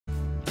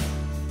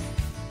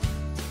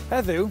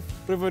Heddiw,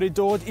 rwyf wedi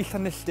dod i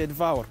Llanilltyd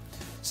fawr,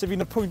 sef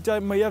un o'r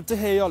pwyntiau mwyaf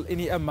deheuol i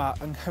ni yma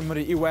yng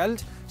Nghymru i weld,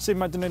 sef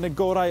mae dyn nhw'n y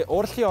gorau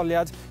o'r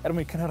lleoliad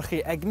mwyn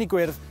cynhyrchu egni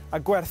gwyrdd a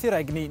gwerthu'r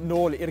egni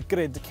nôl i'r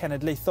grid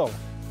cenedlaethol.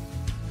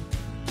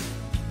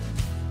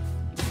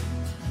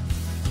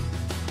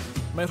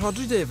 Mae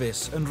Rhodri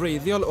Davies yn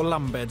wreiddiol o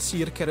Lambed,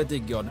 Sir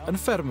Ceredigion, yn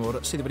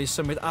ffermwr sydd wedi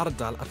symud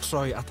ardal a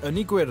troi at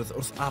ynni gwyrdd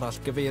wrth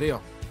arall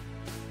gyfeirio.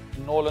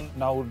 Nôl yn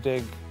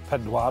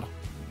 94,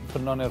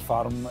 prynon i'r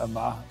ffarm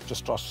yma,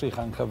 jyst dros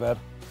 3 cyfer.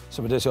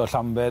 Symudais i o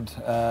Llambed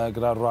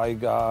gyda'r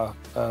wraig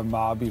a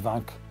mab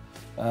ifanc.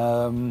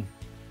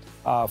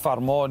 A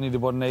ffarmo, ni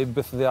wedi bod yn gwneud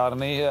byth ddi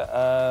arni,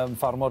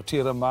 ffarmo'r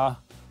tir yma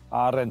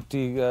a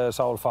renti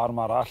sawl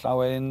ffarm arall. A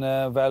wedyn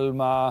fel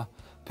mae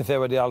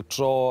pethau wedi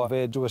altro,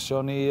 fe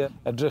dywysion ni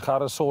edrych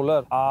ar y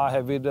solar a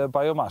hefyd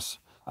biomass.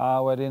 A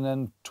wedyn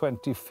yn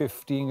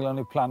 2015 gyda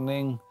ni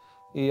planning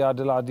i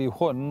adeiladu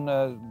hwn,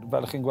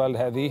 fel chi'n gweld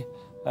heddi,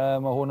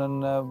 mae hwn yn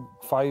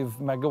 5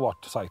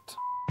 megawatt site.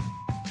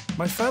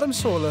 Mae fferm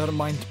solar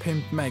maint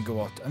 5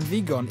 megawatt yn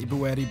ddigon i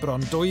bweru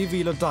bron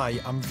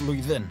 2002 am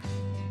flwyddyn.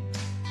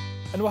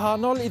 Yn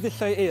wahanol i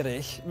ddillau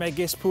eraill,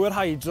 megis pŵer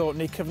hydro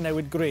neu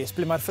cyfnewid gwres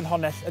ble mae'r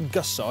ffynhonnell yn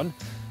gyson,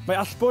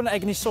 mae allbwn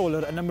egni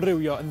solar yn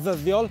amrywio yn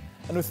ddyddiol,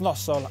 yn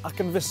wythnosol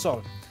ac yn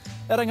fusol.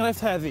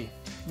 Enghraifft heddi,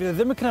 fydd e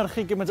ddim yn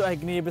cynhyrchu gymaint o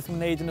egni beth yn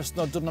wneud yn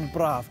ystod diwrnod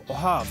braf o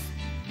haf.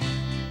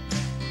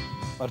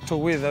 Mae'r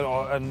tywydd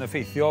yn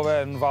effeithio fe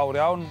yn fawr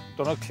iawn.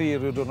 Diwrnod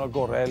clir yw'r diwrnod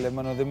gorau, le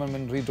maen nhw ddim yn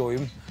mynd rhy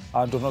dwym,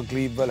 a diwrnod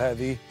glib fel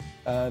heddi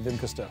ddim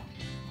cystal.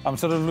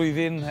 Amser y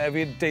flwyddyn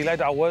hefyd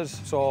daylight hours,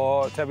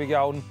 so tebyg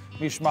iawn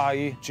mis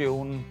Mai,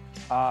 June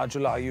a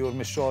July yw'r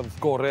misoedd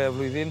gorau y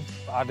flwyddyn.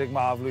 Adeg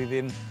ma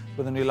flwyddyn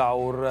byddwn ni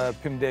lawr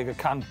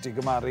 50% i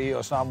gymaru,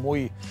 os na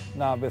mwy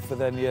na beth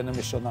fydden ni yn y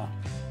misoedd na.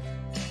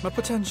 Mae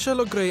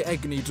potensial o greu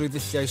egni drwy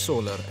ddilliau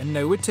solar yn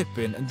newid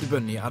tipyn yn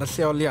dibynnu ar y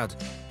lleoliad,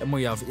 y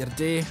mwyaf i'r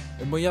de,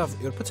 y mwyaf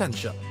i'r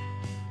potensial.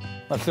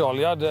 Mae'r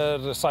lleoliad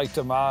yr site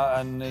yma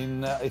yn un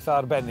eitha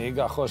arbennig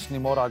achos ni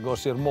mor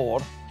agos i'r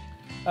môr.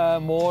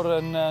 Môr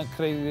yn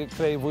creu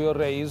fwy o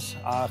reis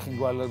a chi'n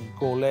gweld y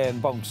golau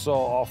yn bounsio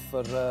off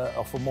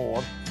y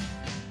môr.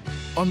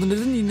 Ond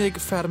nid yn unig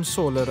fferm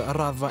solar a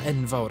raddfa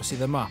enfawr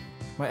sydd yma.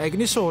 Mae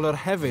egni solar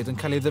hefyd yn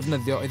cael ei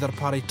ddefnyddio i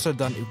ddarparu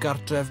trydan i'w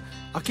gartref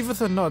ac i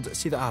fythynod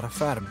sydd ar y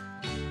fferm.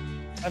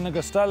 Yn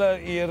ogystal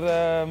i'r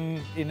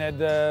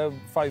uned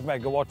 5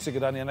 megawatt sydd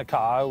gyda ni yn y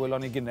ca,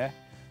 welon ni gynne.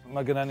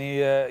 Mae gyda ni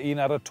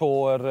un ar y to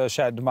yr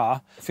shed ma,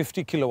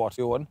 50 kilowatt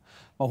yw hwn.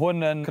 Mae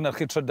hwn yn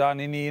cynhyrchu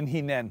trydan i ni'n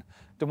hunain.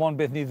 Dim ond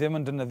beth ni ddim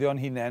yn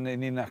defnyddio'n hunain,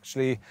 ni'n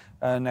actually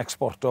yn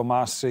exporto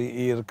mas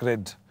i'r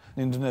grid.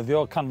 Ni'n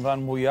defnyddio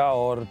canran mwyaf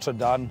o'r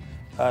trydan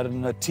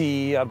yn y tŷ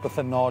a'r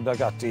bythynod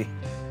ag ati.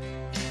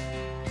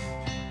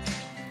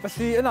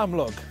 Felly, yn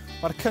amlwg,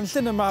 mae'r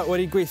cynllun yma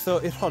wedi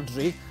gweithio i'r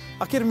Rhodri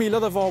ac i'r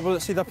miloedd o bobl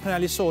sydd â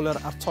paneli solar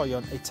ar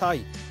toion eu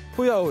tai.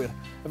 Pwy a wyr,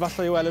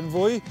 efallai i weld yn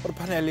fwy o'r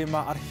paneli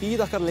yma ar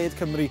hyd ac ar led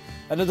Cymru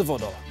yn y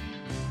dyfodol.